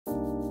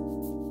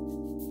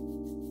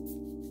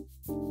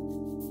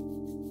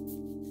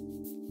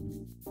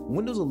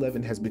Windows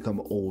 11 has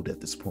become old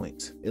at this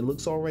point. It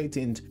looks alright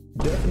and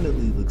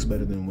definitely looks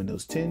better than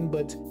Windows 10,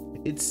 but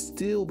it's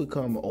still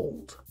become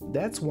old.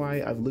 That's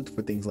why I've looked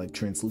for things like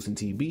Translucent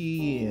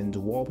TB and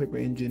Wallpaper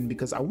Engine,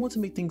 because I want to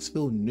make things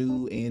feel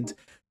new, and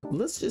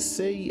let's just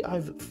say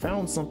I've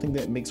found something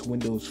that makes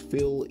Windows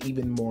feel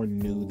even more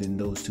new than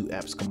those two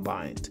apps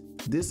combined.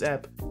 This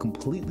app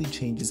completely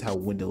changes how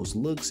Windows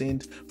looks,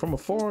 and from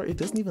afar it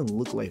doesn't even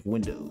look like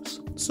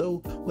Windows. So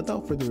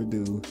without further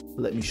ado,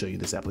 let me show you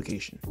this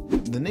application.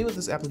 The name of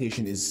this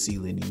application is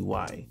Seelen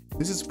UI.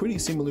 This is pretty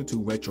similar to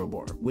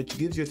Retrobar, which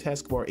gives your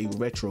taskbar a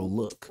retro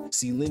look.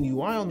 Seelen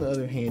UI, on the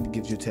other hand,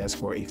 gives your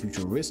taskbar a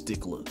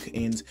futuristic look,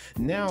 and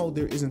now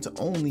there isn't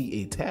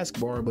only a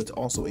taskbar but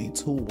also a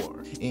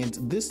toolbar. And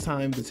this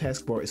time the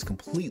taskbar is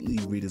completely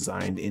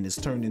redesigned and is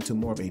turned into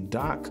more of a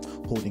dock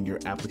holding your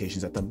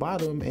applications at the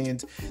bottom, and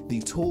the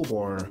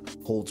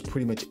toolbar holds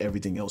pretty much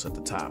everything else at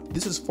the top.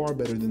 This is far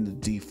better than the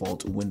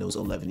default Windows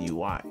 11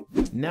 UI.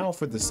 Now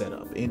for the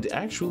setup, and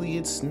actually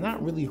it's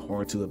not really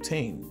hard to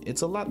obtain.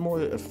 It's a lot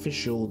more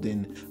official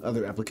than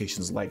other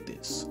applications like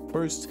this.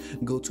 First,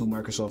 go to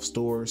Microsoft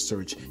Store,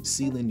 search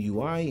Seelen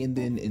UI, and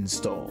then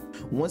install.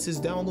 Once it's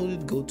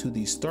downloaded, go to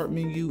the start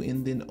menu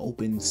and then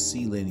open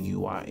Seelen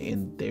UI,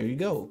 and there you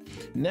go.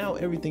 Now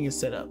everything is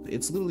set up.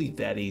 It's literally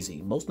that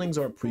easy. Most things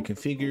are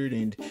pre-configured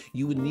and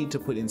you would need to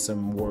put in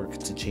some work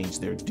to change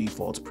their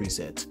default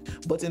preset,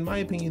 but in my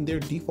opinion their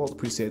default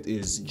preset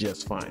is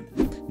just fine.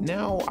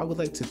 Now I would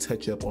like to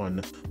touch up on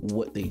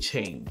what they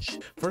change.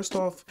 First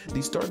off,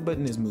 the start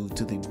button is moved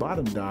to the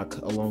bottom dock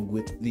along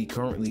with the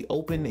currently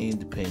open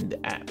and pinned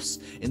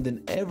apps, and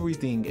then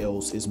everything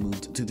else is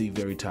moved to the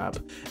very top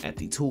at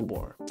the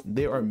toolbar.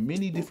 There are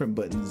many different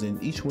buttons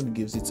and each one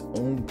gives its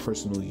own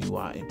personal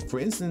UI. For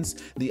instance,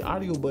 the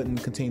audio button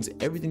contains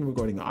everything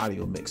regarding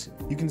audio mixing.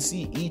 You can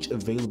see each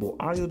available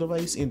audio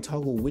device and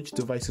toggle which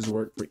devices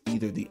work for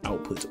either the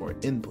output or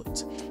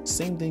input.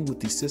 Same thing with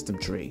the system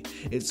tray.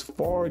 It's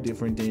far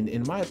different and,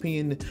 in my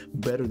opinion,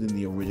 better than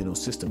the original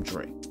system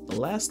tray.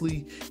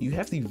 Lastly, you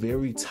have the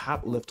very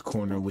top left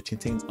corner, which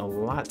contains a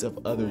lot of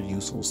other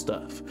useful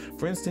stuff.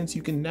 For instance,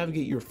 you can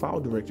navigate your file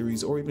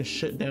directories or even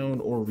shut down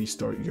or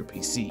restart your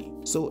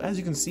PC. So as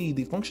you can see,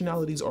 the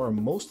functionalities are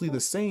mostly the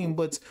same,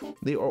 but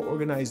they are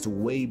organized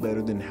way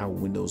better than how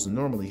Windows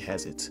normally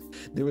has it.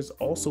 There is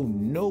also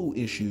no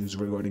issues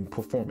regarding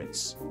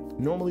performance.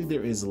 Normally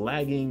there is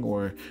lagging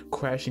or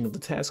crashing of the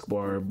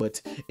taskbar,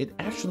 but it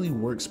actually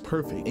works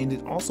perfect, and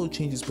it also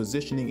changes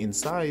positioning and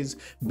size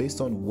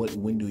based on what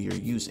window you're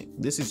using.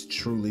 This is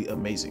truly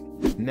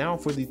amazing. Now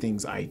for the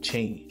things I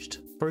changed.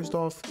 First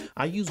off,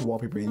 I use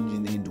Wallpaper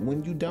Engine, and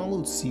when you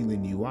download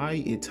Seelen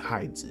UI, it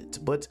hides it.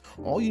 But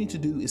all you need to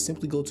do is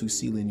simply go to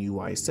Seelen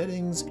UI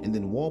settings and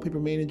then Wallpaper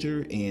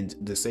Manager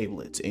and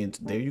disable it. And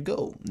there you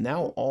go.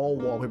 Now all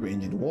Wallpaper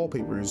Engine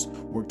wallpapers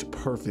worked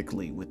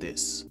perfectly with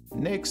this.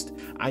 Next,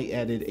 I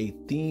added a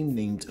theme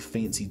named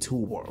Fancy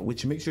Toolbar,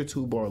 which makes your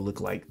toolbar look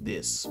like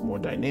this, more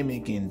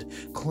dynamic and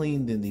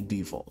clean than the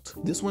default.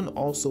 This one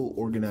also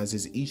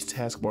organizes each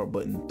taskbar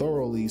button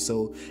thoroughly,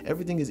 so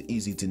everything is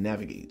easy to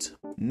navigate.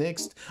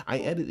 Next, I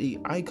added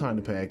an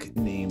icon pack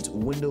named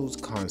Windows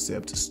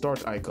Concept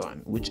Start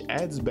Icon, which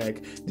adds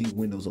back the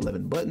Windows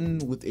 11 button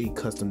with a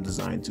custom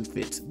design to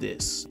fit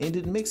this, and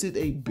it makes it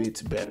a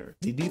bit better.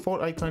 The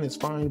default icon is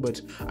fine,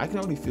 but I can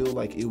already feel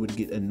like it would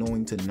get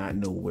annoying to not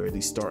know where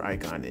the start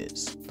icon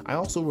is. I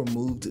also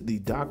removed the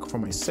dock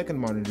from my second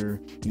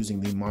monitor using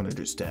the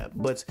Monitors tab,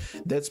 but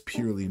that's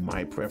purely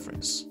my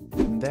preference.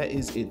 That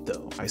is it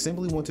though. I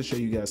simply want to show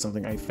you guys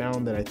something I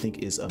found that I think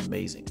is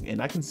amazing,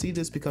 and I can see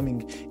this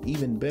becoming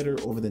even better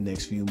over the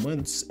next few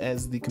months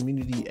as the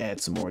community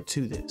adds more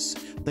to this.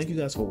 Thank you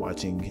guys for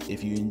watching.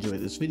 If you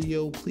enjoyed this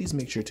video, please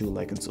make sure to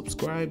like and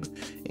subscribe,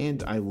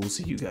 and I will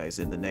see you guys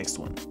in the next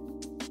one.